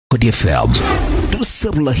Kodi FM. Do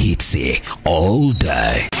several hits all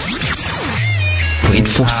day.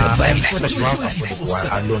 24/7.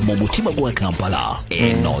 Mumutima gwa Kampala.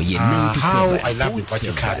 No, you know how I love the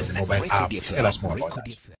virtual card in the mobile app. Tell us more about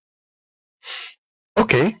that.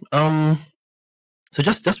 Okay. So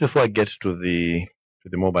just before I get to the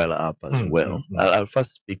mobile app as well, I'll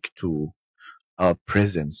first speak to our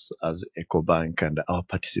presence as EcoBank and our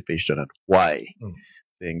participation and why.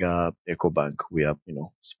 Being EcoBank, we are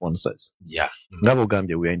sponsors. Yeah. Ngabo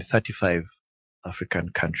Gambia, we are in 35 African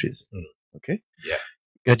countries. Okay.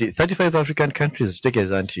 Yeah. 35 African countries take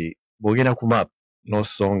as anti bogena kumap no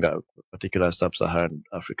songa particular sub-Saharan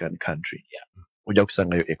African country. Yeah. Uja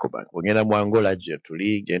kusanga yo EcoBank. Bogena mu Angola je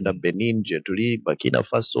tuli, genda Benin je tuli, Burkina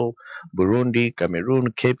Faso, Burundi,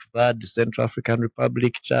 Cameroon, Cape Verde, Central African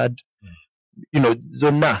Republic, Chad.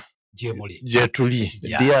 Zona Jetuli,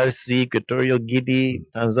 DRC, Equatorial Guinea,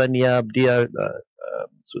 Tanzania,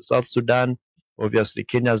 South Sudan, obviously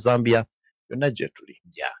Kenya, Zambia, you're not Jetuli.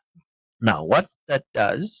 Yeah. Now, what that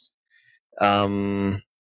does, our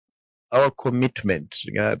commitment,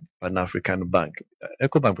 Pan-African Bank,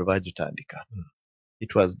 EcoBank provides Tandika.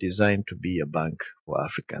 It was designed to be a bank for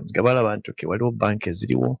Africans. Gabala bantu ke waliwo bank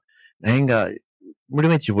eziriwo nayenga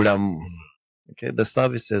mulimu ekibulamu. Okay, the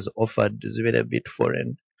services offered is a bit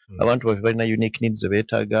foreign. Abantu bafite unique needs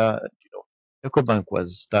betaga. EcoBank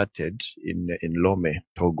was started in Lome,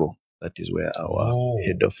 Togo. That is where our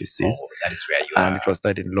head office is. That is where you and are. It was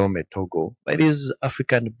started in Lome, Togo, by these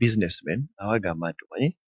African businessmen.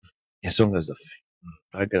 Ensonga zaffe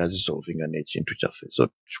twagala zisolvinga n'ekintu kyaffe, so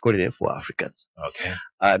tukikolere for Africans. Okay.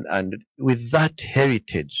 And with that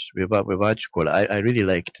heritage we bakikola, I really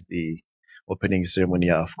liked the opening ceremony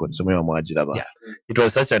of AFCON. Yeah. It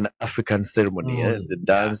was such an African ceremony. The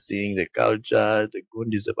dancing, the culture, the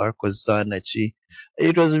gundis, the barcos, sanachi.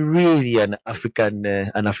 It was really an African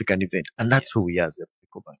event, and that's who we are as a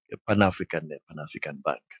EcoBank, a Pan-African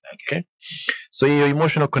bank. Okay. So your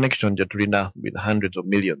emotional connection, Jatulina, with hundreds of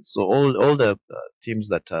millions. So all the teams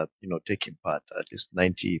that are taking part, at least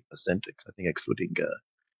 90%, I think, excluding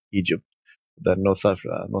Egypt. The North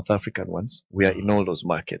African ones, we are in all those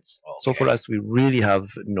markets. Okay. So for us, we really have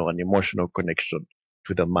an emotional connection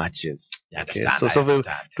to the matches. I understand. Okay? I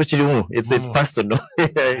understand. It's personal.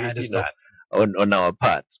 I understand. On our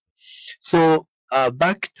part. So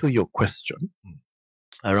back to your question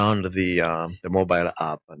around the mobile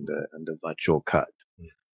app and the virtual card.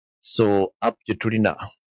 So up to Tulina,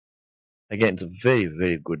 again, it's a very,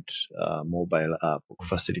 very good mobile app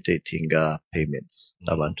facilitating payments.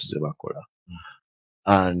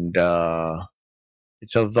 And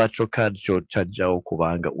it's a virtual card chochajao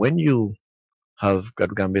kubanga. When you have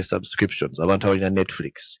Katugambe subscriptions, abantu balina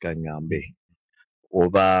Netflix kangambe,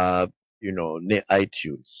 oba ne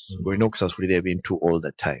iTunes, ngolina okusasulira ebintu all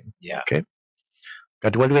the time. Yeah. Okay.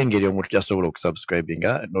 Kati waliwo engeri omuntu gyasobola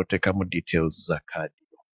okusubscribinga n'oteekamu details za card.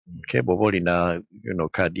 Okay, bw'oba olina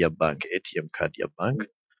card ya bank, ATM card ya bank,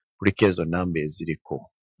 kuliko ezo namba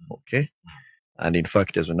eziriko. Okay. And in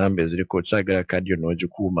fact, ezo namba eziriko kyagala card yo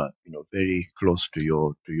n'ogikuuma very close to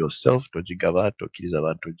yourself, togigaba, tokkiriza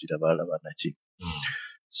abantu ogiraba naki.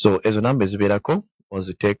 So ezo namba ezibeerako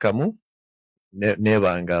oziteekamu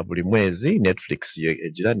nebanga buli mwezi Netflix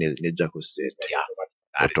egira nejjako ssente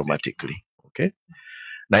automatically. Okay.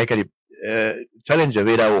 Naye kali challenge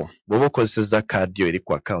ebeerawo bw'oba okozesezza card yo eri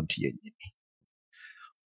ku account yennyini,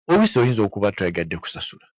 obisi oyinza okuba toyagadde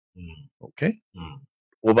kusasula. Okay.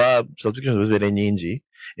 Oba subscriptions zibeera nnyingi,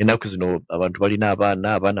 ennaku zino abantu balina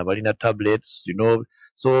abaana balina tablets,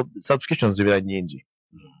 so subscriptions zibeera nnyingi.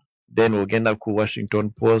 Then ogenda ku Washington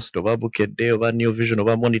Post oba Bukedde oba New Vision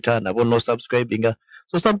oba Monitor nabo no subscribinga,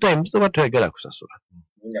 so sometimes oba toyagala kusasula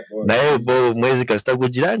naye bo mwezi kasita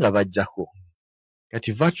gugira nga bajjako.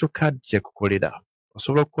 Kati virtual card kyekukolera,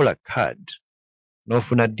 osobola okukola card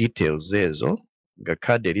n'ofuna details ezo nga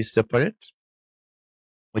card eri separate,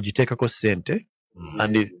 ogiteekako ssente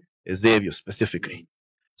and ezebyo specifically.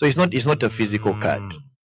 So it's not a physical card.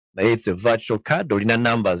 Naye it's a virtual card, olina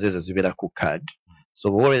numbers ezo zibeera ku card.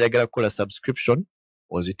 So bw'oba oyagala kukola subscription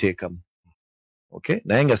oziteekamu. Okay?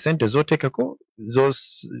 Naye nga ssente z'oteekako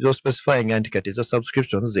zo specifying nti kati eza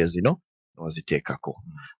subscriptions ze zino n'oziteekako.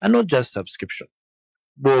 And not just subscription.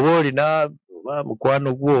 Bw'oba olina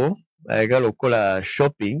mukwano gwo ayagala okukola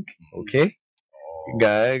shopping, okay?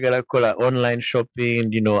 Ayagala kukola online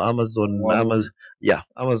shopping, Amazon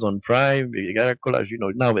Prime, ayagala kukola,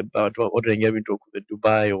 now abantu ordering everything to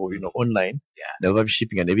Dubai or online, never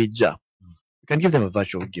shipping and nebijja. You can give them a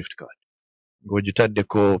virtual gift card. Go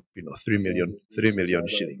jitaddeko 3 million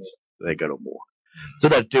shillings. Ayagala more. So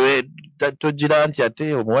that togira nti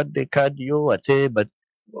ate omuwadde card yo ate, but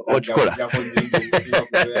okikola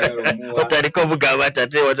otaliko bugaba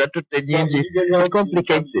tate watatutte nyingi it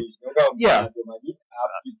complicates it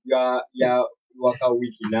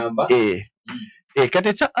kati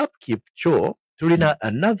ekya upkeep kyo tulina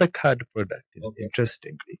another card product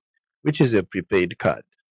interestingly which is a prepaid card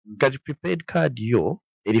kati prepaid card yo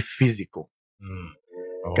eri physical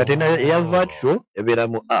kati eya virtual ebeera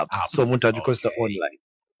mu app so omuntu agikozesa online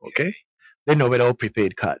okay then obeerawo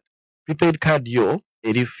prepaid card yo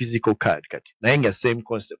eri physical card kati naye nga same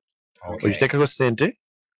concept ogiteekako ssente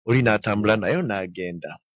oli n'atambula nayo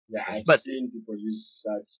n'agenda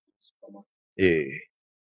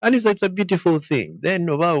and it's a beautiful thing then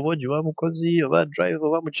oba ogiwa mukozi oba driver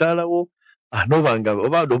oba mukyalawo nobanga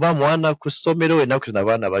oba mwana ku ssomero ennaku zino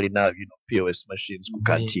abaana balina POS machines ku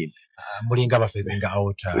canteen mulinga abafezinga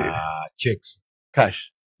out checks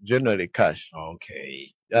cash generally cash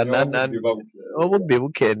obubbi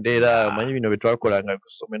bukendeera manyi bino betwakolanga ku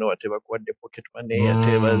ssomero ate bakuwadde pocket money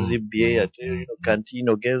ate bazibbye ate canteen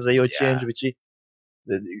ogezeyo change biki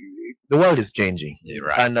the world is changing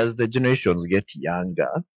and as the generations get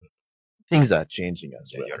younger things are changing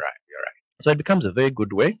as well you're right so it becomes a very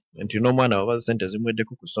good way and omwana waba sente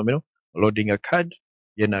zimuweddeko ku ssomero loading a card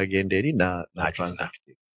yena agenda eri na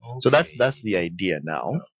transacting so that's the idea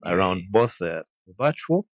now around both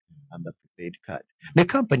virtual and the prepaid card ne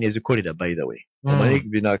company ezikolera by the way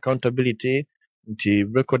bino accountability nti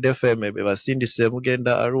Record FM ebasindise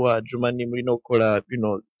mugenda Arua Jumani mulina okukola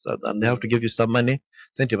and they have to give you some money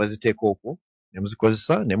sente baziteeka okwo ne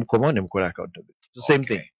muzikozesa ne mukoma ne mukola accountability the same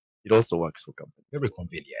thing it also works for companies very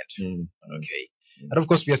convenient okay and of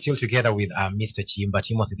course we are still together with Mr. Chimba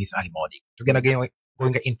Timothy this early morning together going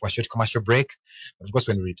in for a short commercial break but of course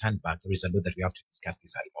when we return back there is a lot that we have to discuss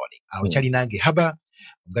this early morning chali nange haba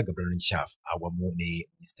Mgaga Brown Chaf awamu ne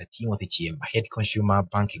Mr. Timothy Chimba head consumer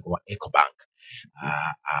banking wa EcoBank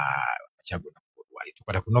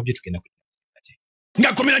tukwata kunobye tugenda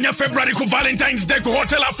Ngakumiranya February ku Valentine's Day ku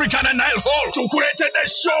Hotel Africa na Nile Hall tukuletedde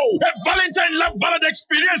show a Valentine Love Ballad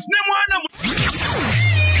Experience ne mwana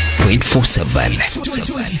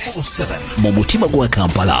 24/7 mu mutima gwa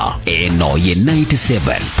Kampala eno ye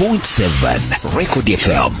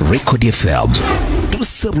 97.7 Record FM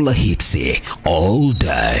tusabula hits all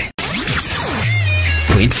day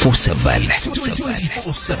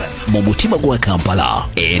 24/7 mu mutima gwa Kampala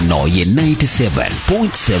eno ye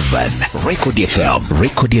 97.7 Record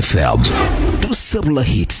FM tusabula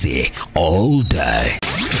hits all day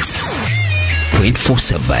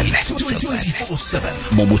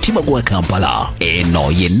 24/7 mu mutima gwa Kampala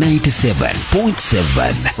eno ye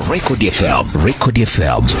 97.7 Record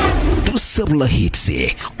FM tusabula hits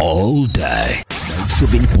all day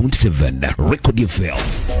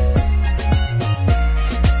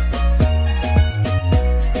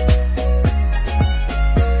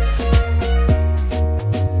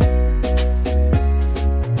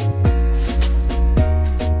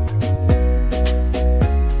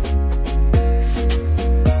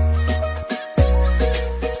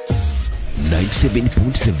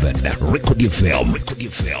 97.7 Record FM Record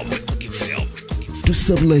FM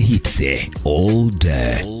tusabula hits all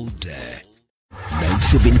day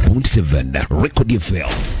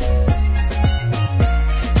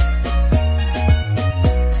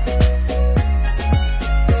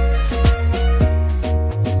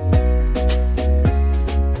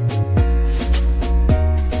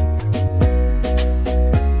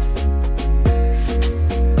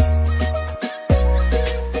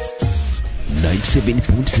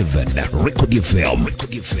 97.7 Record FM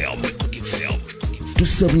Record FM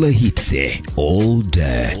tusabula hits all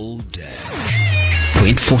day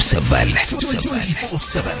 24/7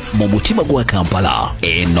 mu mutima gwa Kampala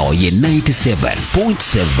eno ye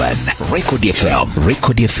 97.7 Record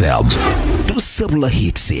FM tusabula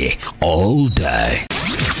hits all day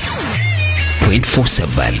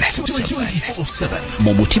 24/7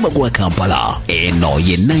 mu mutima gwa Kampala eno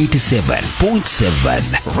ye 97.7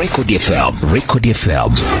 Record FM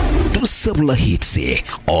tusabula hits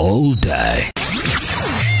all day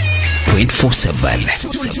 24/7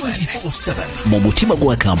 mu mutima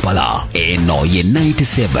gwa Kampala eno ye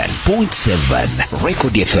 97.7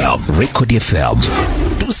 Record FM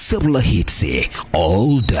tusabula hits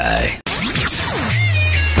all day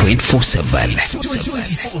 24/7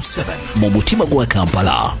 mu mutima gwa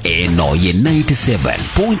Kampala eno ye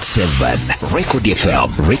 97.7 Record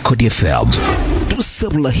FM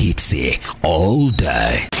tusabula hits all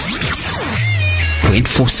day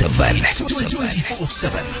 24/7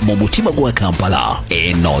 mu mutima gwa Kampala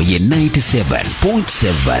eno ye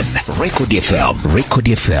 97.7 Record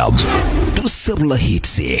FM tusabula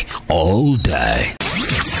hits all day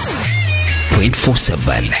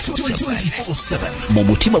 24/7 mu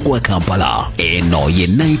mutima gwa Kampala. Eno ye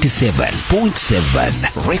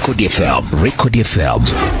 97.7 Record FM.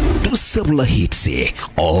 Tusabula hits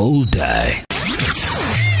all day.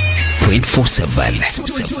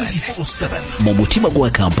 24/7 mu mutima gwa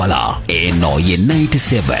Kampala. Eno ye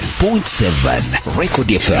 97.7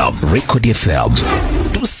 Record FM.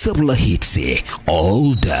 Tusabula hits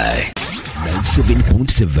all day.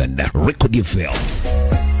 97.7 Record FM.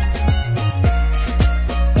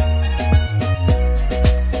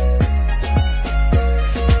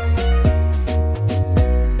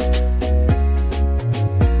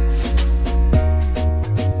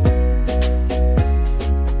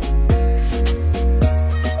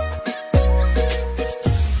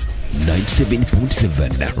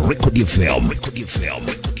 Record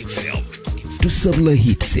FM. Tusabula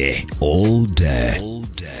hits all day.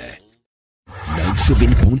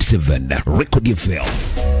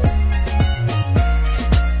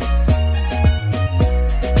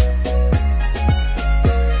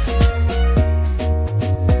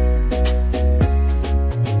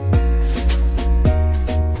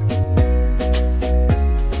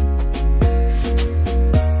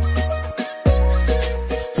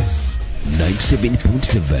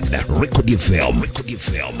 97.7 Record FM. Record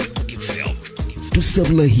FM.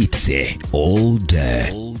 Tusabula hits all day.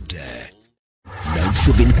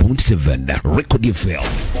 97.7 Record FM. Record FM.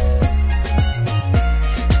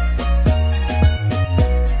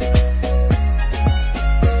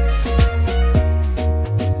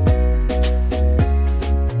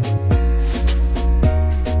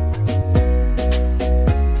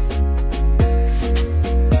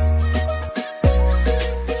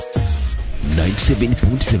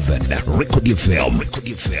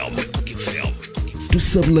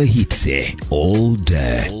 Tusabula hits all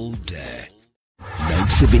day.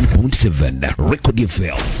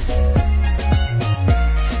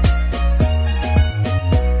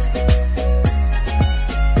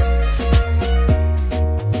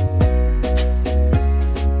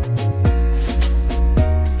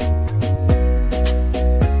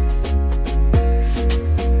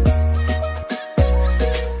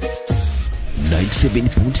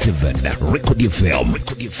 97.7 Record FM.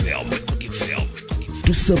 Record FM.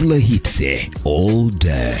 Tusabula hits all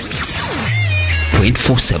day.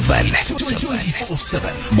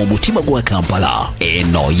 24/7 mu mutima gwa Kampala.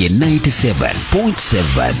 Eno ye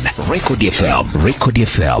 97.7 Record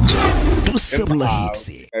FM. Tusabula hits.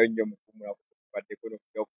 Ennyo mukumula kubadde kono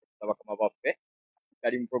kusaba kama baffe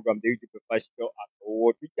kali mu program the YouTube pastor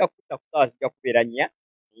awo tujja kutakusaasika kubeera nnya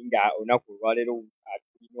nga olunaku olwaleero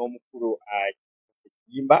tulina omukulu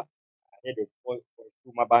ekiyimba head of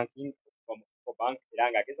consumer banking from EcoBank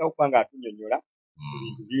era ng'agezaako okuba ng'atunyonnyola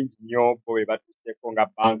ebintu bingi nnyo bo bwe batuuseko nga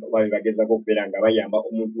bank oba bwe bagezaako okubeera nga bayamba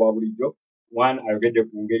omuntu wa bulijjo. One ayogedde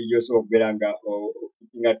ku ngeri gy'osobola okubeera nga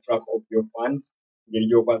keeping a track of your funds, ngeri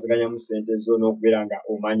gy'okwasaganyamu ssente zo n'okubeera nga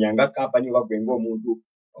omanya nga kampani oba gwe ng'omuntu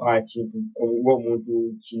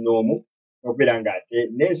kinoomu n'okubeera ng'ate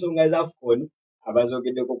n'ensonga za AFCON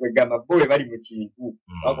abazoogeddeko kwegamba bo bwe bali mu kintu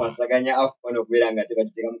bakwasaganya AFCON okubeera nga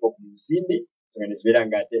tebakiteekamuko ku nsimbi ensonga ne zibeera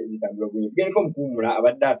ng'ate zitambula obulungi. Tugendeko omukuumula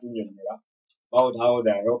abadde atunnyonnyola about how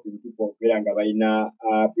they are helping people okubeera nga balina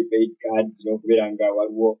prepaid cards n'okubeera nga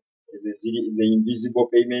waliwo the invisible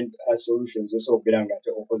payment solutions osobola okubeera nga ate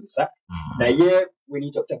okozesa. Naye when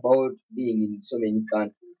you talked about being in so many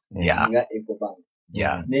countries nga EcoBank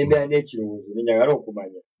n'embeera n'ekirowoozo nenjagala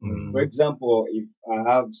okumanya. For example, if I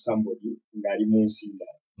have somebody ng'ali mu nsi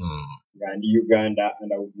ndala nga ndi Uganda and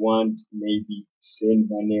I would want maybe to send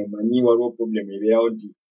money, manyi waliwo problem ebeerawo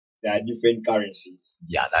nti there are different currencies.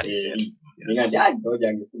 That is it. Nga ndi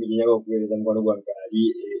jange kumi gyenyaga okuweereza mukwano gwange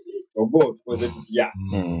ali Togo tukoze tutya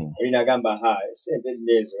olina agamba sente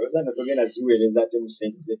nezo zano togenda ziweereza ate mu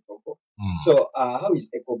sente ze Togo. So how is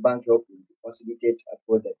EcoBank helping to facilitate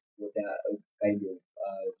that kind of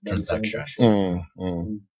Transaction.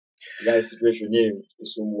 That situation here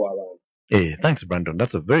esumbwa abantu. Thanks, Brandon.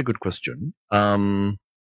 That's a very good question.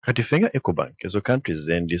 Kati fenga EcoBank ezo countries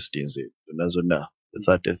zendistinze zonna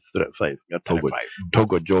 35 nga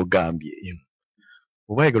Togo gy'ogambye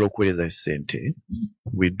oba ayagala okuweereza ssente,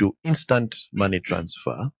 we do instant money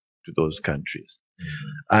transfer to those countries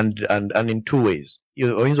and in two ways.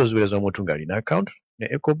 Oyinza oziweereza omuntu ng'alina account ne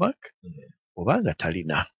EcoBank oba nga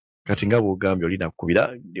talina. Kati nga bw'ogambye olina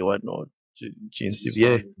kubira ndi wano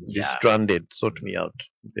kinsibye stranded, sort me out,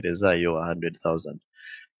 nterezaayo 100,000.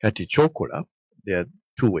 Kati kyokola, there are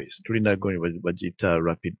two ways. Tulina goni bagiyita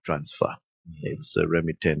rapid transfer. It's a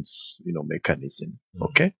remittance, mechanism.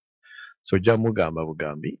 Okay? So jamugamba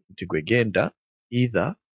bugambi nti gwegenda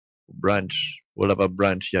either branch, olaba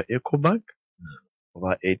branch ya EcoBank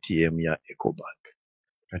oba ATM ya EcoBank.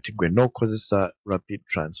 Kati gwe n'okozesa rapid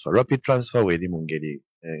transfer. Rapid transfer weeri mu ngeri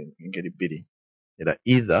bbiri. Era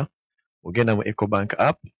either ogenda mu EcoBank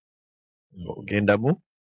app, ogenda mu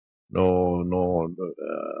no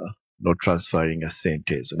transferring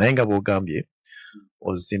sente ezo. Naye nga bw'ogambye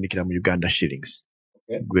ozisindikira mu Uganda shillings.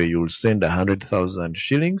 Where you'll send 100,000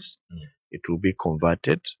 shillings, it will be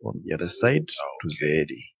converted on the other side to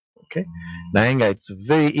ZEDI. Okay. Nayenga it's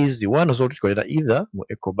very easy. One is to either mu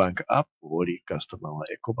EcoBank app or customer wa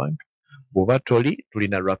EcoBank. Boba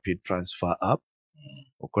tulina rapid transfer app.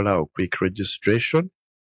 Okola quick registration.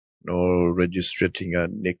 No registrating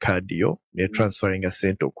ne card yo, ne transferring a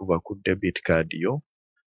cent okuva ku debit card yo.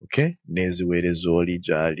 Okay. Neziweereza oli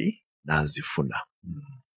gyali nazifuna.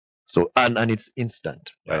 So and it's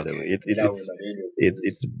instant, by the way.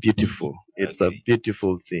 It's beautiful. It's a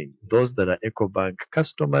beautiful thing. Those that are EcoBank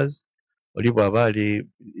customers, it's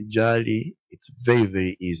very,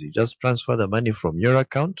 very easy. Just transfer the money from your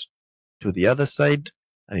account to the other side,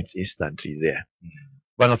 and it's instantly there.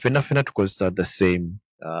 But fena tukozesa the same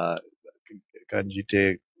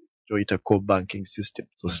kanjite joita core banking system.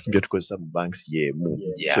 So tukozesa mu banks yemu.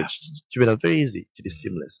 So it's very easy. It is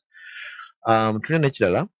seamless. Tulina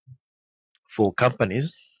ekirala for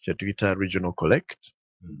companies kyetuyita regional collect.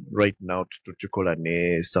 Right now tukola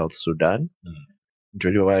ne South Sudan.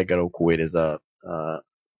 Nti bayagala okuweereza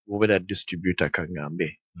obeera distributor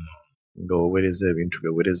kangambe nga oweereza ebintu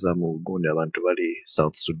byeweereza mu gundi abantu bali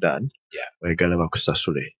South Sudan bayagala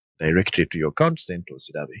bakusasule directly to your account sente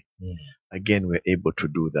ozirabe. Again, we're able to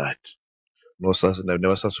do that.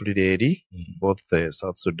 Nebasasulira eri both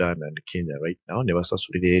South Sudan and Kenya right now.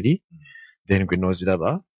 Nebasasulira eri then gwe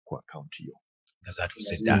noziraba ku account yo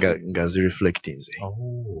nga zireflecting ze.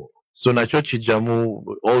 So nakyo kijjamu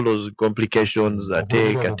all those complications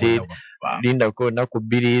kati linda ko naku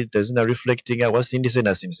bbiri tezina reflecting wasindise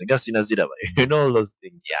nasindise nga sinaziraba. You know all those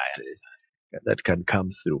things that can come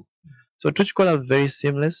through. So tukikola very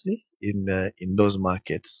seamlessly in those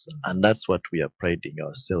markets, and that's what we are priding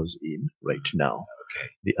ourselves in right now.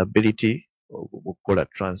 The ability of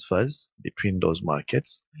transfers between those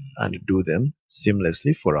markets and do them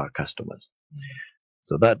seamlessly for our customers.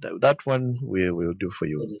 So that one we will do for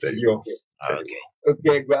you very well.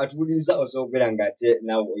 Okay, gwe atubuliza osobola ngate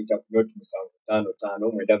nawe oyita ku note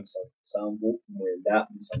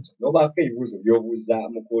 755 nobaako ebibuuzo by'obuuza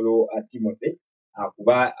mukolo Timothy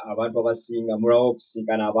akuba abantu abasinga mulawo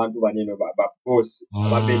okusinkana abantu banene ba boss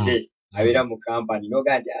ababede abeera mu company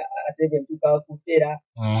noga nti ate ebintu kakutera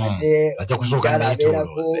ate ajja kusooka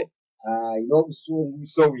n'etolooze obusungu.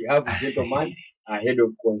 So we have a gentleman head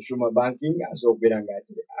of consumer banking asobola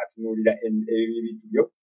ngati atunuulira ebintu byo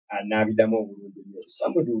n'abidamu obulungi nnyo.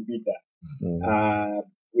 Somebody will be there.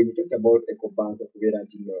 When you talked about EcoBank,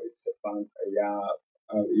 it's a bank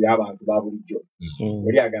y'abantu ba bulijjo.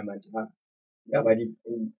 Oli agamba nti bali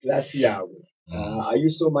class yaabwe. Are you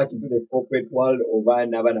so much into the corporate world oba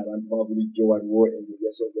n'aba n'abantu ba bulijjo waliwo engeri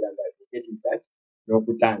yasobola nga get in touch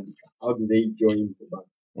n'okutandika? How do they join the bank?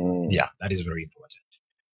 Yeah, that is very important.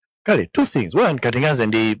 Kale, two things. One, Katinga's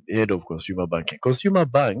and the head of consumer banking. Consumer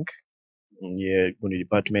bank, kuni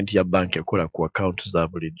department ya bank ekola ku account za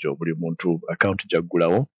bulijjo buli muntu account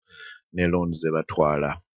jaggulawo ne loans ze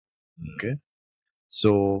batwala. Okay,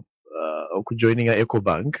 so okujoininga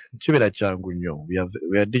EcoBank kibeera kyangu nnyo.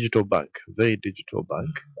 We are digital bank, very digital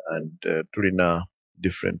bank, and tulina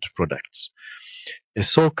different products.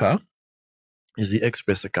 Esooka is the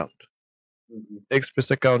express account.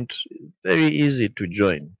 Express account, very easy to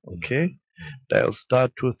join. Okay, dial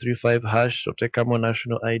 *235# or take a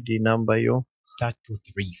national ID number yo.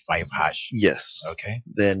 *235#. Yes. Okay.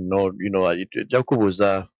 Then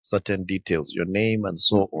jakubuza certain details, your name and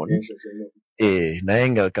so on.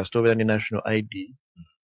 Nayenga kasitobera ni national ID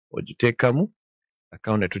ogitekamu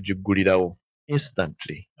account netugigulirawo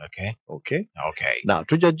instantly. Okay. Now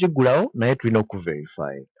tujagigulawo naye tulina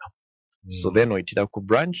okuverifyinga. So then oitira ku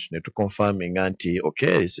branch netu confirming anti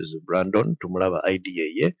okay, this is Brandon tumulaba ID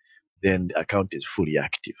ye, then the account is fully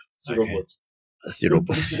active.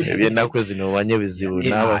 Ebyennaku zino wanye bizibu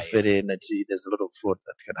n'abafere nati there's a lot of fraud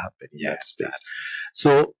that can happen in that space.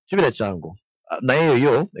 So kibira kyangu naye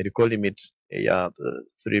yo eriko limit ya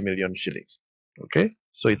 3 million shillings. Okay,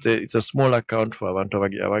 so it's a small account for abantu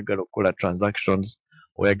abagala okukola transactions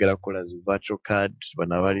oyagala kukola zi virtual card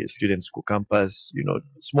banabali students ku campus,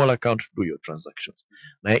 small account to do your transactions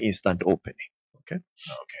naye instant opening. Okay.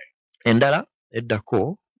 Endala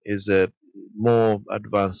eddako is a more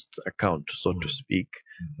advanced account, so to speak.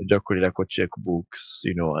 Ojakulirako checkbooks,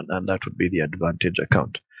 and that would be the advantage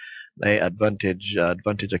account. naye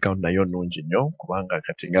advantage account nayo nnungi nnyo kubanga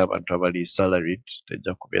kati ng'abantu abali salaried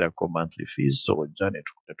tejja kubeerako monthly fees so ojja ne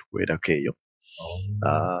tukubeerako eyo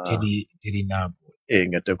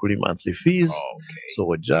nga tekuli monthly fees so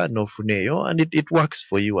ojja n'ofuna eyo and it works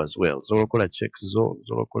for you as well so okola checks zo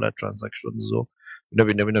okola transactions zo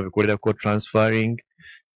bino bikolerako transferring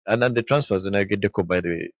and then the transfers nayogeddeko by the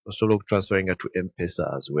way osobola okutransferring to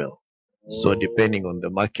M-Pesa as well. So depending on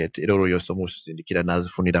the market, it all yosomo sindikira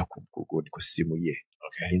nazifunira ku simu ye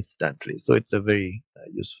instantly. So it's a very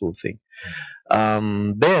useful thing.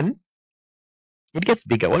 Then it gets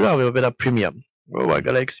bigger. What are we better premium? We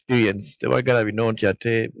got experience. They were gonna be known to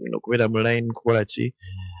kubera line quality.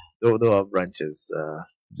 Though our branches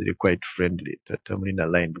they're quite friendly to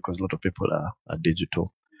Tamilina line because a lot of people are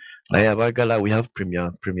digital. Now we have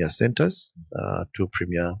premier centers, two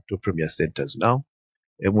premier centers now.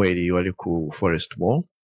 Emweri wali ku Forest Mall,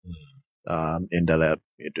 endala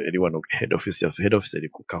anyone head office eri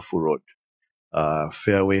ku Kafu Road,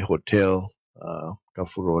 Fairway Hotel,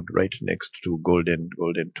 Kafu Road, right next to Golden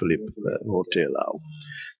Tulip Hotel.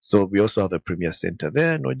 So we also have a premier center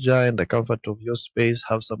there. Noja in the comfort of your space,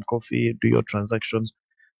 have some coffee, do your transactions.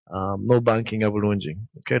 No banking abulungi.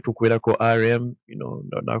 Okay, tukwirako RM,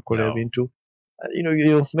 nakola ebintu.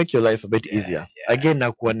 You make your life a bit easier. Again,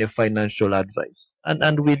 nakuwa financial advice.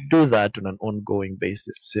 And we do that on an ongoing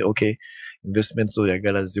basis. Say, okay, investments,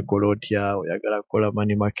 oyagala zikolotia, oyagala kola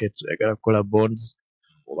money markets, oyagala kola bonds,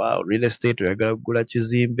 wow, real estate, oyagala gula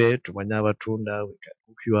chizimbe, tumanya abatunda, we can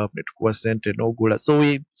hook you up, netukuwa sente, no gula. So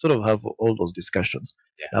we sort of have all those discussions.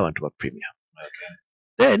 Now onto a premium. Okay.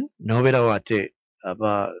 Then, nobera wate,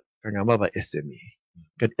 kangamba aba SME.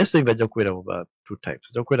 But SME bajja kubeera mu two types.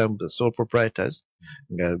 Bajja kubeera mu the sole proprietors,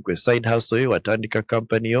 nga gwe side hustle yo watandika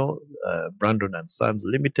company yo, Brandon and Sons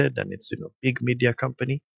Limited, and it's big media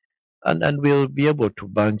company, and we'll be able to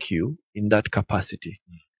bank you in that capacity.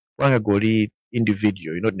 Wanga goli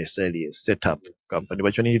individual, you're not necessarily a setup company,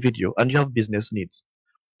 but you're an individual and you have business needs.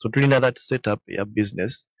 So tulina that setup your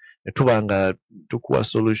business. Tubanga tukuwa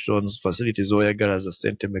solutions, facilities oyagala za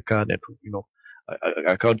sente mekane,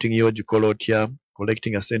 accounting yo gikolotia,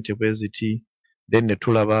 collecting a cent obesity, then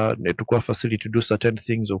netukuwa facility to do certain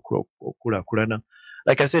things okula.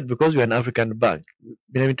 Like I said, because we're an African bank,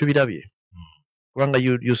 you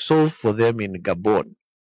solve for them in Gabon.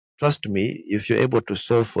 Trust me, if you're able to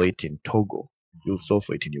solve for it in Togo, you'll solve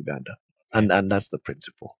for it in Uganda. And that's the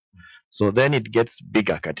principle. So then it gets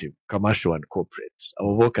bigger, kati commercial and corporate.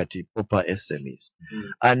 Abo kati proper SMEs.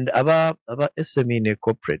 And aba SME ne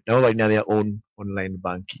corporate, now they have their own online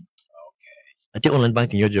banking. Okay. Ati online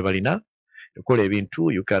banking yoje balina, you call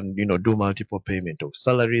ebintu, you can, do multiple payment of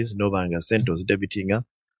salaries, no banga centos debitinga,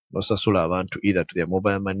 no sasula abantu either to their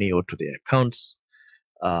mobile money or to their accounts.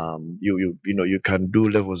 You can do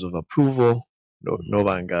levels of approval. No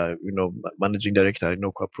banga, managing director,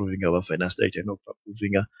 approving our finance director,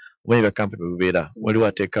 approving when the company will be there. What do I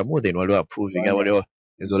take more than what do I approving?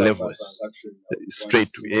 There's levels straight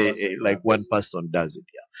to like one person does it.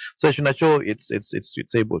 Yeah. So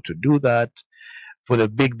it's able to do that. For the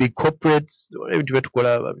big corporates,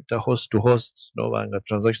 host to host, no banga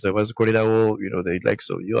transactions. The likes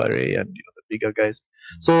of URA and the bigger guys.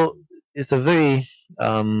 So it's a very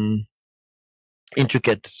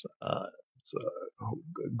intricate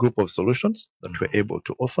group of solutions that we're able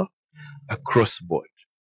to offer across board.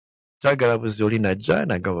 Jagala buzoli najja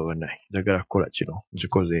nagamba banayi jagala kukola kino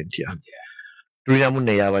nkikoze ntya. Tulina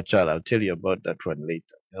munne y'abakyala. I'll tell you about that one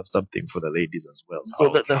later. We have something for the ladies as well. So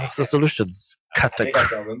the solutions cut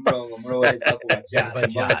across.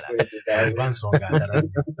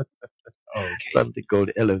 Something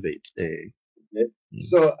called Elevate.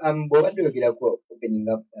 So what do you get opening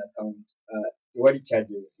up the account? What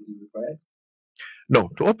charges required? No,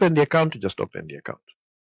 to open the account, just open the account.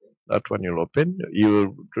 That one you'll open.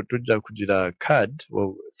 You kujira card,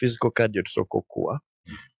 well, physical card you're kuwa.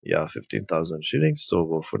 Yeah, 15,000 shillings. So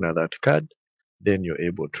we'll find that card. Then you're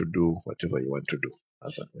able to do whatever you want to do.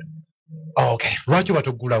 As and when. Okay. Lwaki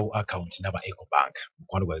batugulawo account naba EcoBank?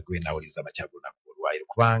 Mukwano gwa gwenda uliza bachagula kulwairo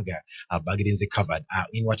kubanga bagirinze covered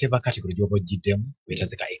in whatever category gyoba giddemu,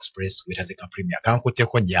 wetazeka express, wetazeka premier.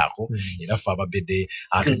 Kankoteko nyako era fa ababede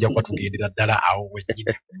atujja kwa tugendera ddala awo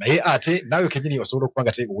wenyine. Naye ate nawe kenyini osobola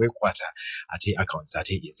okubanga te wekwata ate accounts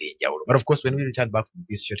ate ezenjawulo. But of course when we return back from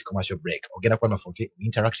this short commercial break, ogenda kwa mafoke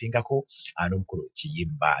interacting ako n'omukulu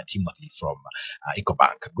Kiyimba Timothy from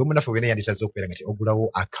EcoBank. Gwe munafe wena yanditaze okubeera ngati ogulawo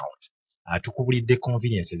account. Tukubulidde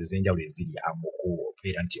conveniences ezenjawulo eziri amuku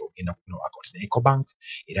okubeera nti ogenda kuno account ne EcoBank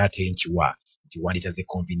era ate nti wanditaze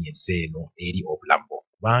convenience eno eri obulamu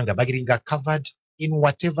kubanga bagiringa covered in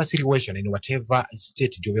whatever situation, in whatever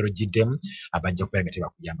state gyobero jiddemu abajja kubeera nga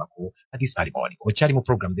tebakuyambako this early morning. Okyali mu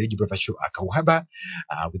program the Brother Show akawuhaba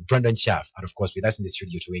with Brandon Chaff, and of course with us in the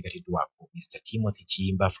studio tuweegatiddwako Mr. Timothy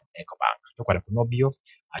Chiyimba from EcoBank. Tokwala ku Nobyo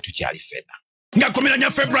tukyali fena.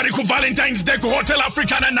 Ngakomera February ku Valentine's Day ku Hotel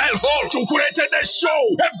African and Nile Hall tukuleetedde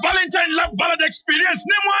show a Valentine Love Ballad Experience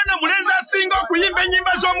ne mwana mulenzi asinga okuyimba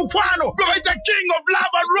ennyimba z'omukwano gwe bayita King of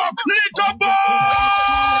Love and Rock Little Boss.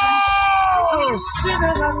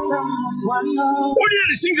 Odiyo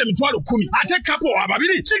lisinze emitwalo 10 ate kapo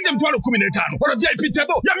ababiri sinze emitwalo 15 olwo VIP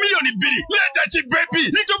table ya million 2 leeta ki baby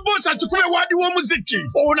Little Boss atukube wadi w'omuziki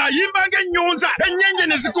ono ayimbanga ennyonza ennyenje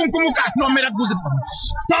ne zikunkumuka nomera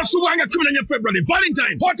goosebumps twasubwanga 14 February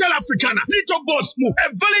Valentine Hotel Africana Little Boss mu a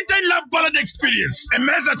Valentine Love Ballad Experience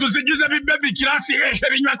emeza tuzijuze bibebi kirasi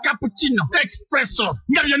ebinywa cappuccino espresso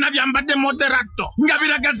nga byonna byambadde moderato nga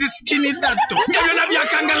biragazi skinny dato nga byonna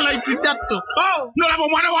byakanga light dato nolaba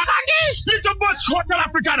omwana wange Little Boss Hotel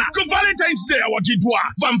Africana ku Valentine's Day awagidwa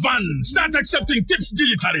Van start accepting tips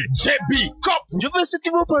digitally JB Cop University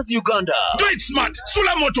of Uganda. Do it smart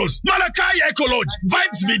Sula Motors Malakai Eco Lodge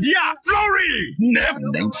Vibes Media Flory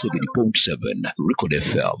 97.7 Record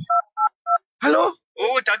FM. Hello?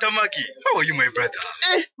 Oh, Tata Maki, how are you, my brother?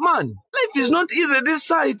 Man, life is not easy this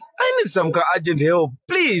side. I need some urgent help.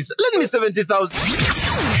 Please, lend me 70,000.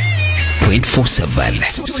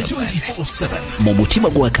 24/7 mu mutima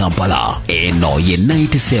gwa Kampala eno ye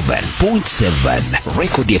 97.7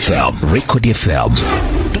 Record FM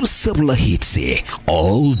tusabula hits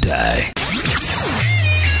all day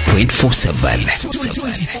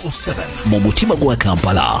 24/7 mu mutima gwa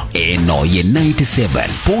Kampala eno ye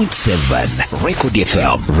 97.7 Record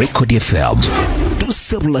FM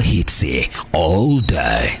tusabula hits all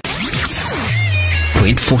day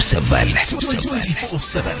 24/7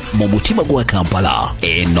 mu mutima gwa Kampala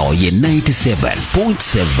eno ye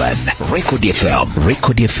 97.7 Record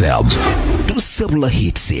FM tusabula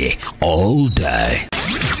hits all day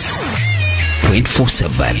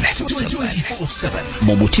 24/7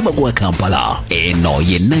 mu mutima gwa Kampala eno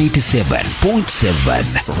ye 97.7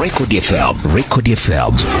 Record FM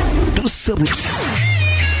tusabula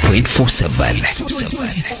 24/7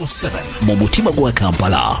 mu mutima gwa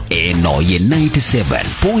Kampala eno ye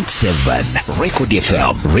 97.7 Record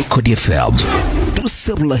FM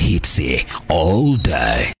tusabula hits all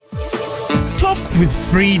day. Talk with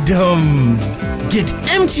freedom. Get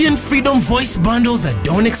MTN Freedom Voice Bundles that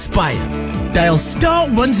don't expire. Dial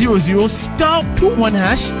 *100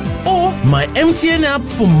 *21# or my MTN app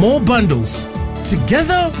for more bundles.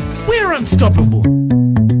 Together, we're unstoppable.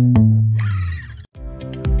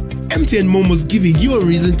 MTN Momo's giving you a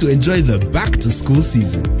reason to enjoy the back-to-school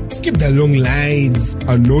season. Skip the long lines,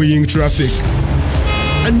 annoying traffic,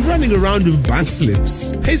 and running around with bank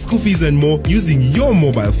slips. Pay school fees and more using your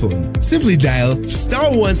mobile phone. Simply dial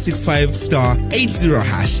 *165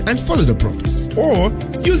 *80# and follow the prompts. Or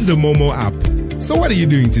use the Momo app. So what are you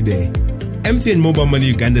doing today? MTN Mobile Money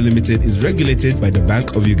Uganda Limited is regulated by the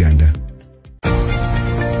Bank of Uganda.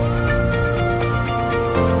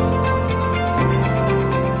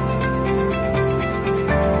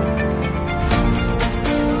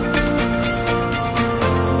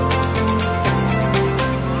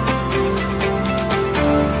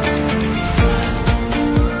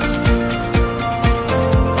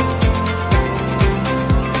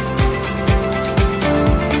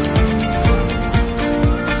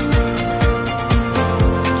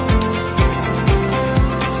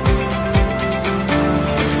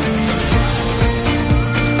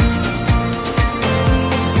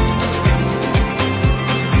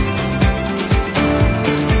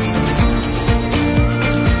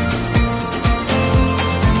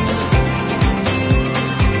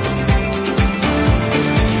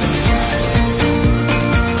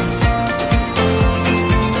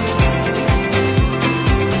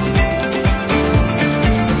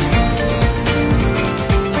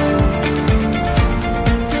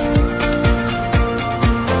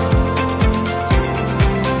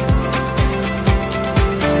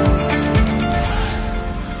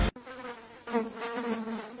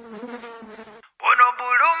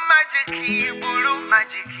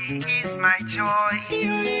 is my joy.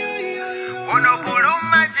 Ono bulu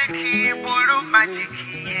majiki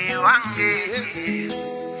wange.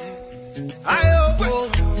 Ayo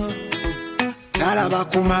talaba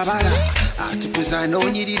kumabala atukuza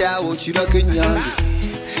nonyirira okirako enyange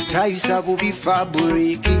tayisa bubi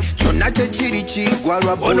fabriki kyonna kyekiri kigwa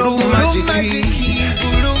lwa bulu majiki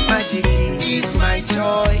is my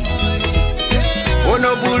choice.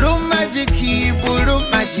 Ono bulu majiki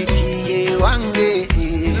ye wange.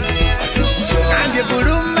 Ande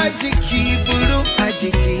bulu majiki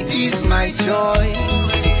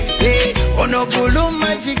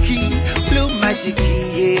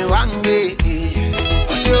chikie wange.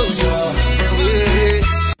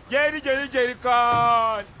 Jerry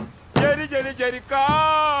con. Jerry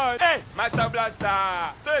con. Hey, Master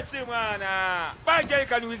Blaster. Touch him, man. Why Jerry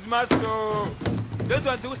can with Master? Those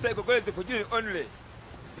ones who say go for you only.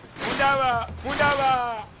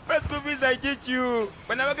 Mundawa. First group is I teach you.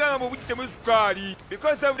 When I go with the muscari,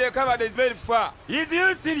 because of the cover that is very far. Is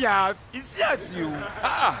you serious? It's serious you.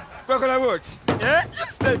 What? Yeah?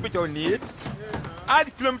 You stay put on it.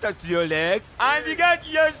 Add kilometers to your legs and you get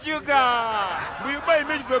your sugar. We buy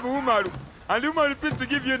milk from Umaru and Umaru refuse to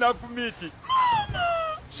give you enough meat.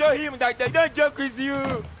 Mama! Show him that they don't joke with you.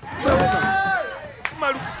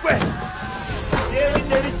 Umaru,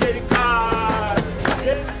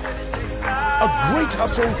 A great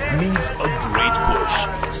hustle needs a great push.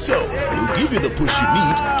 So, we'll give you the push you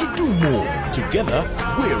need to do more. Together,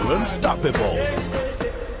 we're unstoppable.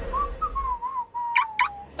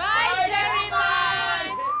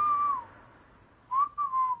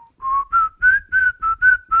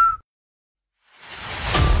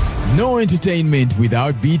 No entertainment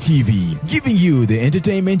without BTV, giving you the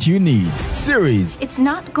entertainment you need. Series. It's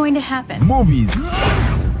not going to happen. Movies.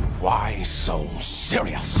 Why so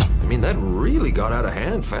serious? I mean, that really got out of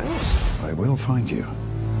hand fast. I will find you.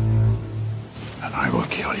 And I will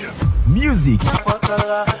kill you. Music.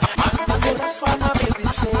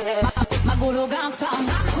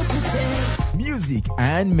 Music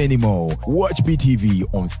and many more. Watch BTV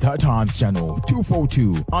on Star Times channel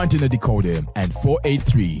 242, antenna decoder, and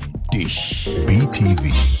 483 dish.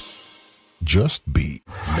 BTV. Just be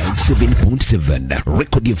 97.7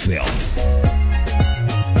 Record FM.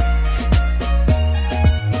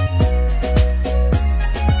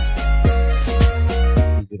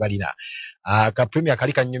 Balina ka premier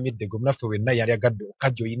kali kanyumidde gomnaffe wenna yali agadde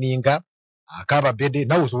okajoyininga akaba bede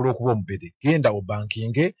nawe osobola okuba omubede genda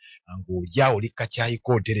obankinge ng'olya olikka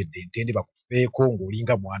kyayiko oteredde entende bakufeeko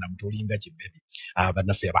ng'olinga mwana muto olinga kibebe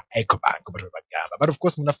bannaffe aba EcoBank batwe bagamba but of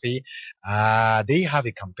course munaffe they have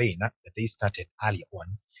a campaign that they started early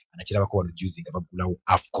on anakirabako wano juzi nga bagulawo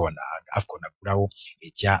AFCON agulawo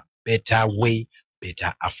ekya Better Way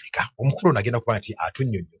Better Africa omukulu ono agenda kuba nti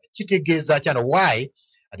atunnyonnyola kitegeeza kyano why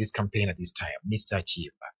at this campaign at this time, Mr. Chief,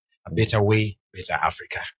 a better way, better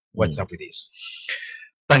Africa. What's up with this?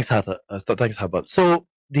 Thanks, Heather. Thanks, Herbert. So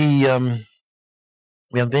the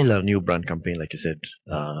we unveiled a new brand campaign, like you said,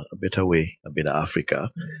 a better way, a better Africa.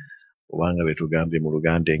 Wanga betugambe mu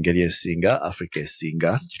Luganda engeri esinga, Africa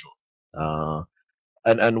esinga.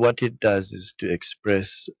 And what it does is to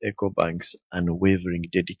express EcoBank's unwavering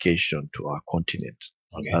dedication to our continent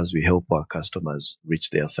as we help our customers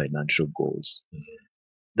reach their financial goals.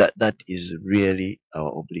 That is really our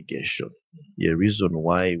obligation. The reason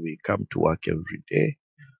why we come to work every day,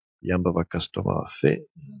 yamba ba customer waffe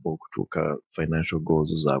okutuuka financial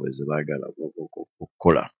goals zaabwe ze baagala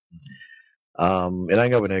okukola. Era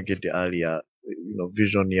nga when I get earlier,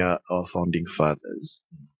 vision ya our founding fathers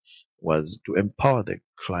was to empower the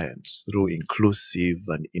clients through inclusive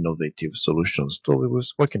and innovative solutions. So we were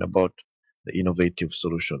speaking about the innovative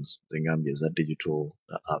solutions, the Gambia's digital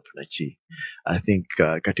app nachi. I think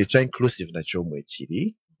katicha inclusive nacho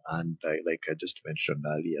mwechiri, and like I just mentioned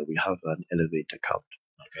earlier, we have an Elevate account.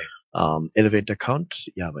 Elevate account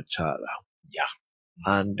yabachala.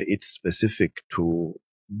 And it's specific to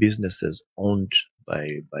businesses owned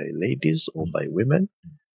by ladies or by women,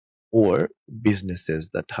 or businesses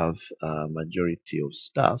that have a majority of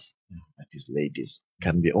staff, that is ladies,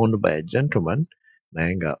 can be owned by a gentleman.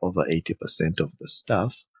 Naenga over 80% of the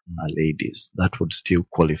staff are ladies. That would still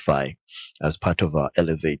qualify as part of our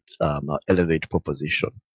Elevate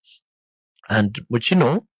proposition. And which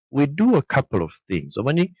we do a couple of things. So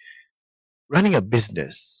when running a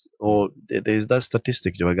business, or there's that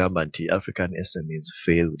statistic African SMEs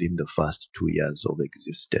fail within the first 2 years of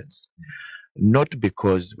existence. Not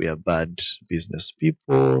because we are bad business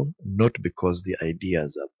people, not because the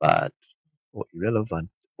ideas are bad or irrelevant.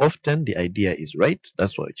 Often the idea is right.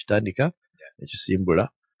 That's why it's Tandika, it's Simbula.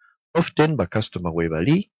 Often by customer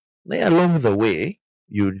webali, along the way,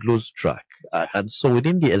 you lose track. And so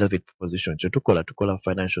within the Elevate proposition, to call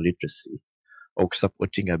financial literacy or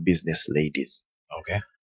supporting a business ladies.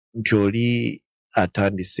 Njoli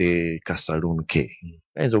atandise kasaloon ke.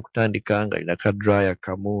 Enzo kutandika nga inaka dryer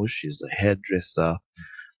kamu, she's a hairdresser.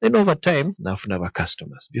 Then over time, nafuna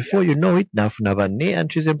customers. Before you know it, nafuna ne,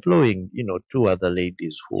 and she's employing, 2 other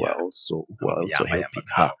ladies who are also helping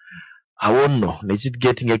her. I won't know. Is it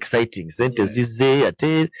getting exciting? Sentence is there.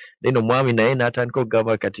 Then omwami naye natandika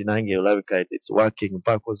okugamba kati nange olabika it's working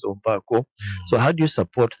mpako. So how do you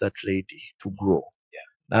support that lady to grow?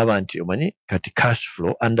 N'aba nti omanyi kati cash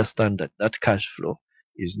flow, understand that cash flow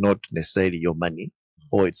is not necessarily your money,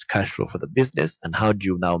 or it's cash flow for the business, and how do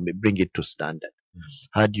you now bring it to standard?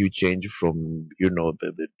 How do you change from,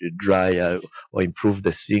 the dryer, or improve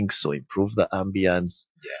the sinks, or improve the ambience?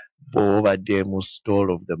 Over demo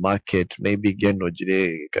store of the market, maybe get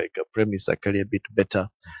a premise a bit better.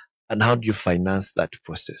 And how do you finance that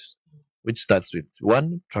process? Which starts with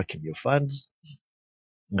one, tracking your funds.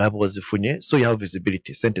 So you have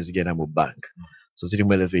visibility. Sente zigenda mu bank. So ziri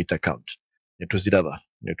mu elevate account. Netulaba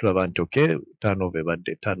nti okay,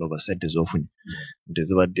 turnover sente z'ofunye.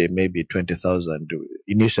 Ntezibadde maybe 20,000.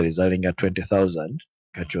 Initially zalinga 20,000.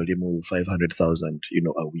 Kati oli mu 500,000,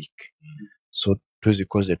 a week. So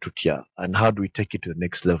tuzikoze tutya. And how do we take it to the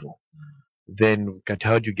next level? Then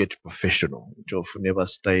how do you get professional? Never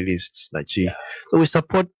stylists, So we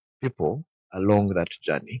support people along that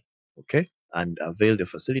journey, okay, and avail the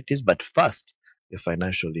facilities, but first the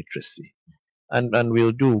financial literacy. And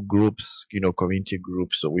we'll do groups, community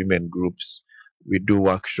groups or women groups. We do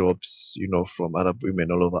workshops, from other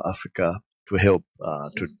women all over Africa to help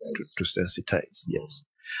to sensitize. Yes.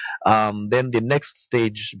 Then the next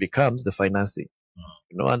stage becomes the financing.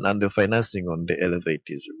 And the financing on the Elevate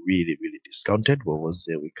is really, really discounted.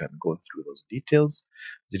 We can go through those details.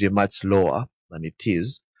 It's much lower than it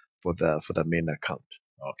is for the main account.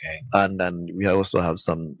 Okay. And we also have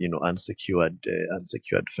some, unsecured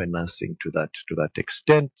financing to that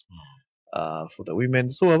extent for the women.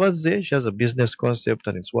 So Abaze, she has a business concept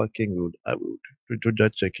and it's working. I will do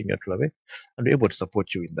checking at Lave and be able to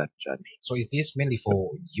support you in that journey. So is this mainly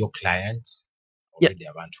for your clients? Yeah.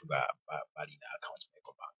 Abantu balina accounts mu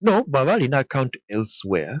EcoBank? No, balina account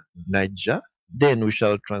elsewhere, Niger. Then we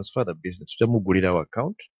shall transfer the business. Tutamugulira our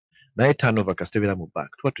account. Naye turnover kasitebera mu bank.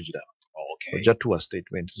 Tuba tugiraba. Okay. Ojja tuwa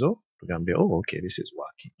statement zo. Tugambe, okay, this is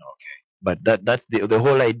working. Okay. But that's the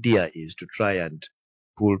whole idea is to try and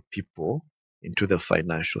pull people into the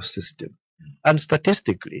financial system. And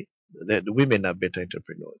statistically, the women are better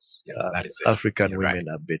entrepreneurs. That is African women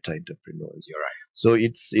are better entrepreneurs. You're right. So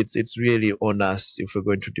it's really on us if we're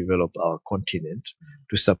going to develop our continent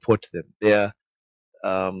to support them. They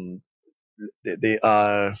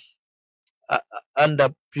are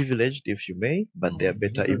underprivileged, if you may, but they are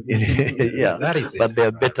better. But they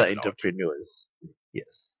are better entrepreneurs.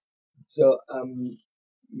 Yes. So, do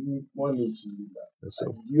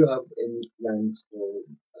you have any plans for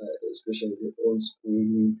especially the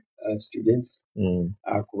on-schooling students?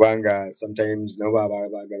 Kubanga sometimes nabo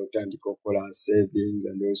abagala otandika okukola savings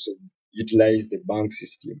and also utilize the bank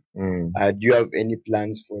system. Do you have any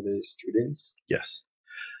plans for the students? Yes.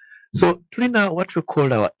 So Trina, what we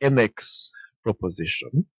call our MX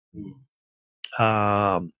proposition.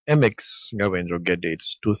 MX,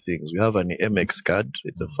 it's two things. We have an MX card.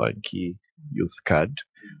 It's a funky youth card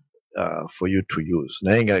for you to use.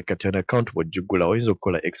 Nayenga kati an account wajugulawo oyinza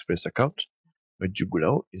okukola express account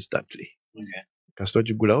nojugulawo instantly. Okay. Kasita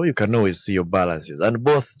ogigulawo, you can always see your balances, and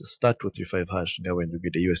both start with 35 hash when you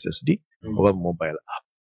get a USSD or mobile app.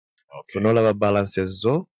 Okay. So n'olaba balances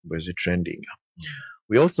zo bwe zitrending.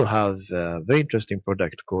 We also have a very interesting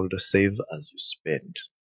product called Save As You Spend.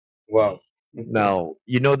 Wow. Now,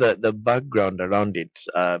 the background around it,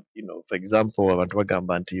 for example, abantu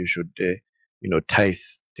bagamba nti you should, tithe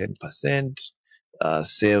 10%,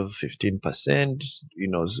 save 15%,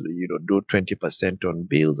 do 20% on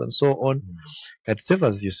bills and so on. At Save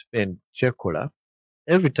As You Spend, chekola,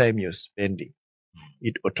 every time you're spending,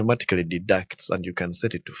 it automatically deducts and you can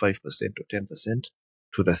set it to 5% or 10%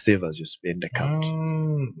 to the Save As You Spend account.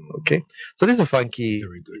 Okay. So this is a funky,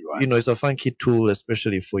 it's a funky tool,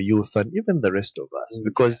 especially for youth and even the rest of us,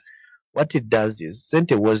 because what it does is,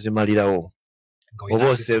 sente wozimalirawo.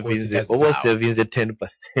 Oba savings the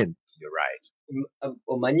 10%. You're right.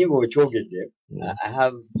 Omanyi bw'okyogedde, I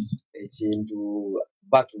have a ekintu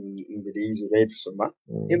back in the days of Soma.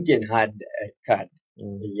 MTN had a card.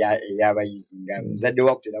 Ey'abayizi nga muzadde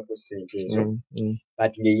wakuterako ssente ezo,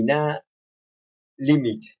 but ng'erina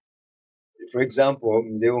limit. For example,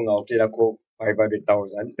 mzeewo nga wakuterako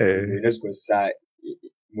 500,000 olina zikozesa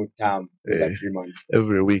mu term za 3 months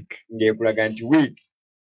every week, ng'ekulaga nti week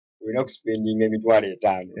olina okuspendinga emitwalo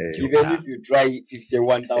 5. Even if you try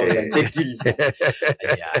 51,000 tekkiriza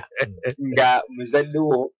nga muzadde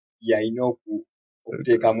wo yalina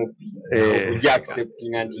okuteekamu okujja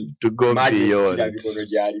acceptinga nti to go beyond. Bikono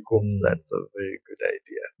gy'aliko. That's a very good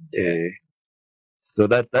idea. So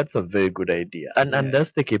that's a very good idea, and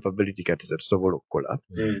that's the capability kati zetusobola okukola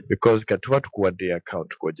because katuba tukuwadde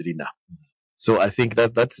account k'ogirina. So I think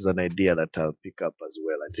that is an idea that I'll pick up as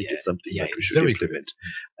well. I think it's something that we should implement,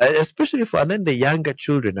 especially for, and then the younger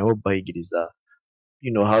children. I will bayigiriza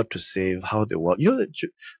how to save, how the world,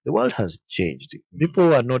 the world has changed.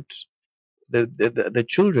 People are not, the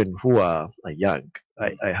children who are young.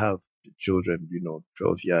 I have children,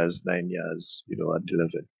 12 years, 9 years, and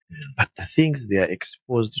 11. But the things they are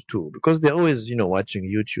exposed to, because they're always, watching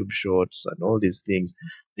YouTube shorts and all these things,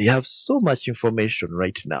 they have so much information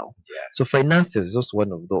right now. Yeah. So finances is also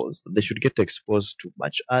one of those that they should get exposed to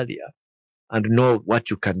much earlier and know what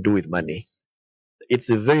you can do with money. It's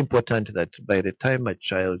very important that by the time a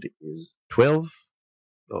child is 12,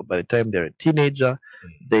 or by the time they're a teenager,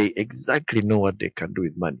 they exactly know what they can do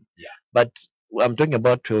with money. Yeah. But I'm talking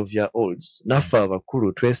about 12-year-olds. Nafa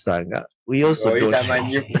abakulu twesanga. We also don't.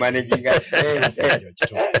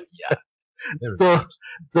 Yeah.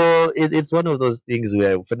 So it's one of those things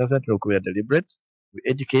where we are deliberate. We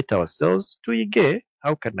educate ourselves to ige,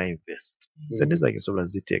 how can I invest? What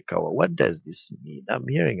does this mean? I'm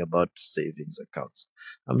hearing about savings accounts.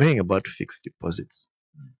 I'm hearing about fixed deposits.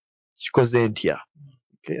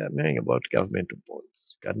 Okay, I'm hearing about government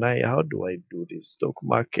bonds. How do I do this? Stock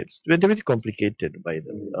markets. It's very complicated by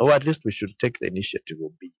them. Or at least we should take the initiative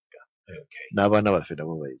of being. Okay.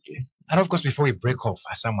 And of course, before we break off,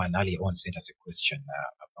 someone earlier on sent us a question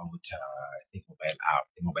about, I think, the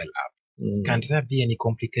mobile app. Can there be any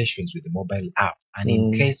complications with the mobile app? And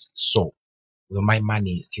in case so, will my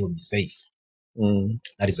money still be safe?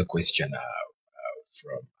 That is a question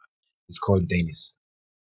from, it's called Dennis.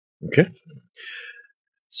 Okay.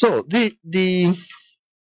 So the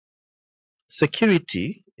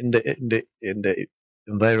security in the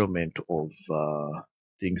environment of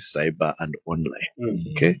things cyber and online.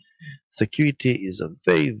 Okay, security is a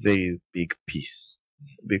very, very big piece,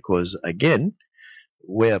 because again,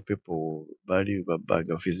 where people value a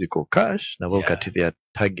bag of physical cash, now they are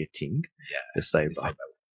targeting the cyber.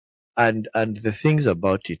 And the things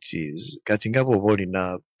about it is cutting up in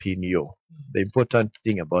a pinyo. The important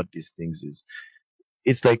thing about these things is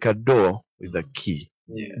it's like a door with a key.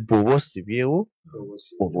 The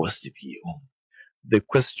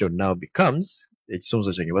question now becomes,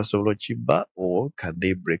 or can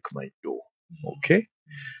they break my door? Okay.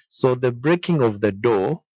 So the breaking of the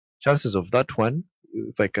door, chances of that one,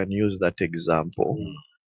 if I can use that example,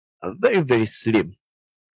 are very, very slim.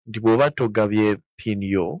 Bw'oba togabye pin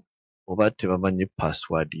yo oba tebamanyi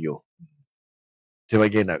password yo,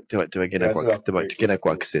 tebagenda ku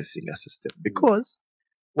accessing a system, because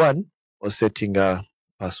one, setting a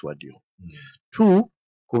password yo. Two,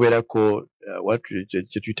 kuberako what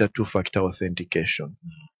tuyita two-factor authentication,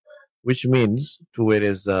 which means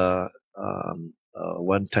tuweereza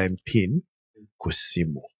one-time pin ku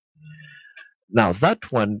simu. Now that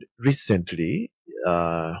one recently,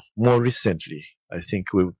 more recently, I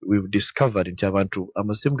think we've discovered nti abantu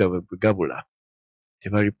amasimu gabwe gabula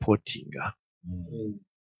tebaripotinga.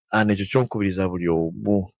 And ekyo kyokubiriza buli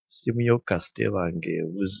omu simu yo kasita ebange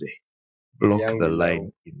ebuze, block the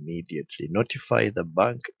line immediately, notify the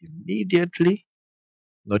bank immediately,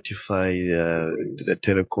 notify the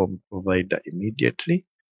telecom provider immediately.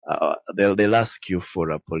 They'll ask you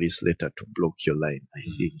for a police letter to block your line, I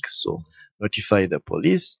think. So notify the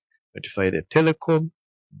police, notify the telecom,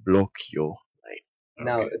 block your line.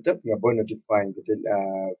 Now, talking about notifying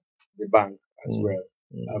the bank as well.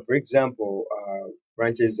 For example,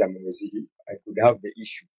 branches in city, I could have the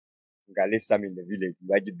issue. Let's say I'm in the village,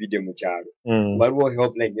 bajibide mu kyalo. Waliwo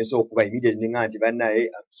helpline yeso okuba immediately nga nti bannaye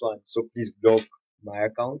so please block my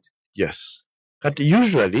account. Yes. But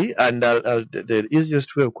usually, and the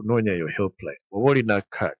easiest way to know your helpline, we're in a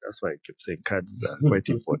card. That's why I keep saying cards are quite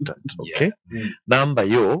important. Okay. Number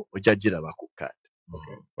yo, ojagira baku card.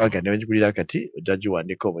 Okay. Wanga newenjigulira kati, ojaji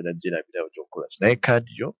wandika ojagira bila ojokola. Naye card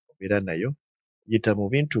yo, obira nayo, yita mu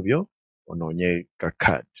bintu byo, ononye ka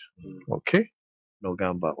card. Okay. No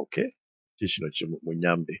gamba, okay. Kishino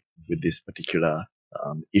munyambe with this particular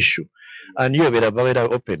issue. And you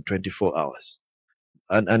are open 24 hours.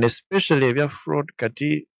 And especially if you have fraud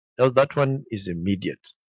kati, that one is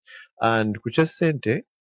immediate. And kucha sente,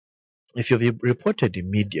 if you've reported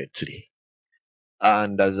immediately,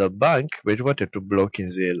 and as a bank, we wanted to block in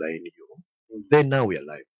the line, then now we are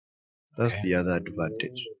live. That's the other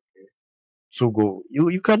advantage. So go,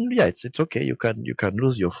 you can, it's okay. You can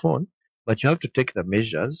lose your phone, but you have to take the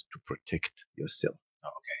measures to protect yourself.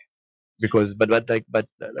 Okay. Because, but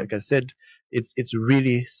like I said, it's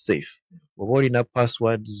really safe. We're in a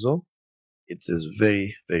password zone. It is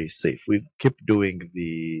very, very safe. We keep doing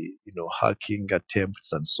the, hacking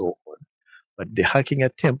attempts and so on. But the hacking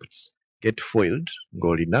attempts get foiled,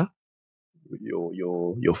 Gorina,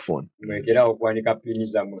 your phone.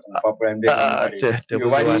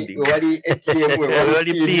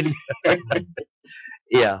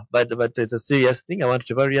 Yeah, but it's a serious thing. I want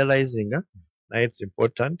to be realizing. Now it's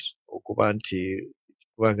important. Okubanti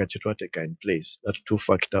kubanga chetwateka in place that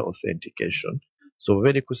two-factor authentication. So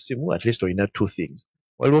very kusimu at least we need two things.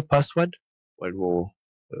 Waliwo password, waliwo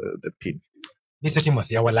the PIN. Mr.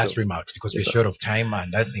 Timothy, our last remarks because we're short of time,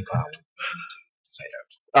 and I think we need to decide out.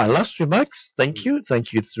 Last remarks. Thank you.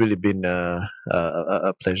 It's really been a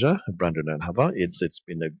pleasure, Brandon and Hava. It's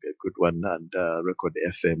been a good one, and Record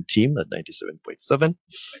FM team at 97.7.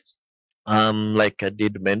 Like I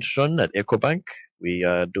did mention at EcoBank, we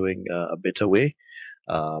are doing a better way,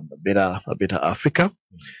 a better Africa,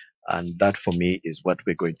 and that for me is what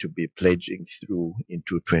we're going to be pledging through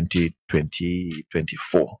into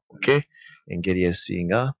 2024. Okay, Nigeria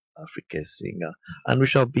Singer. Africa Singer, and we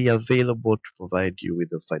shall be available to provide you with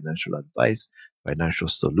the financial advice, financial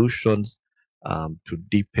solutions, to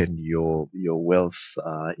deepen your wealth,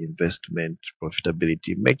 investment,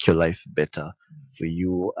 profitability, make your life better for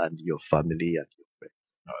you and your family and your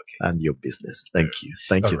friends, and your business. Thank you.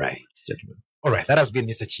 Thank you, Right, gentlemen. All right, that has been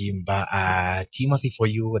Mr. Chimba. Timothy for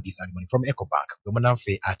you this morning from EcoBank.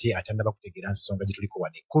 Gomunanfe ate atandaba kutegera nsonga gituliko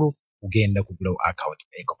wanenkuru ugenda kugula account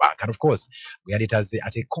EcoBank. And of course, we had it as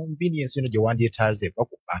a convenience, you know, you want it as a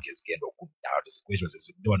bank is getting out the questions is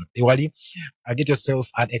doing get yourself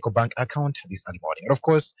an EcoBank account this early morning. And of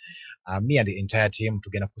course, me and the entire team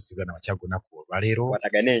together kusibira na machago na ku Ralero.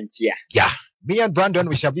 Yeah. Me and Brandon,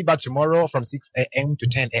 we shall be back tomorrow from 6 a.m. to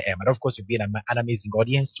 10 a.m. And of course, we'll be an amazing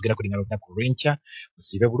audience. Together kulinga na kurincha.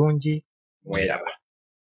 Musibe bulungi. Mwelaba.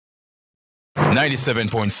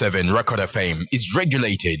 97.7 Record FM is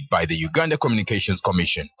regulated by the Uganda Communications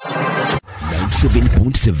Commission.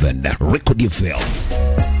 97.7 Record FM.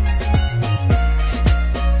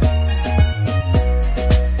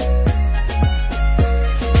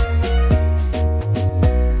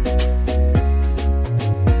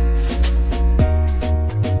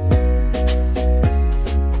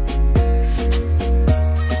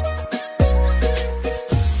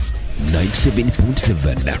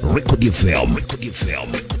 Record FM.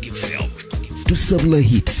 To Sabla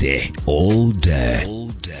hits all day.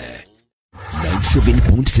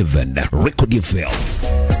 97.7 Record FM.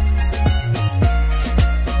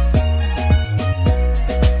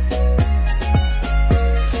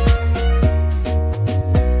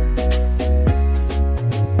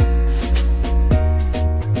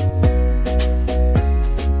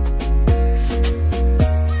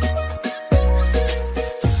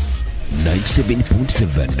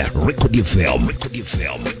 Record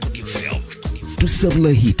FM. To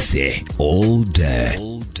Sabla hits all day.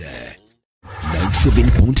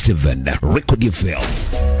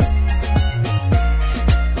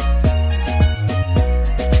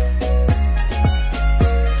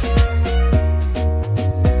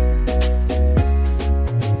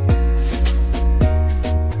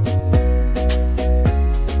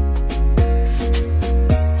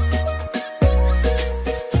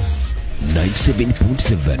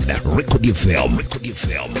 97.7 Record FM. Record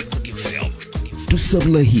FM. To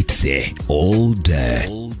Sabla hits all day.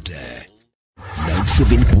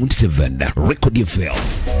 97.7 Record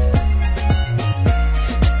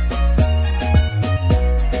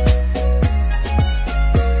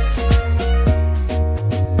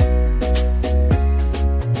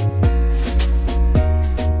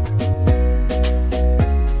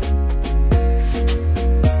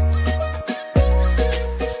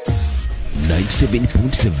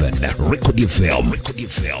FM. Record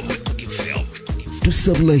FM. To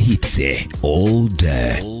Sabla hits all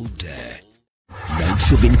day.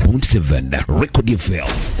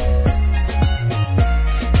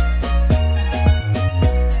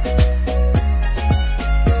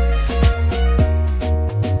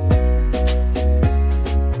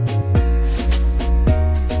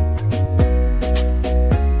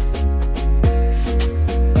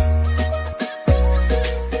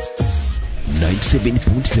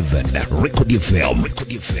 97.7 Record FM. Record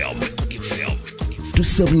FM. To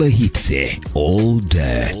Sabla hits all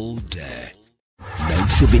day.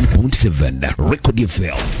 97.7 Record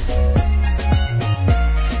FM.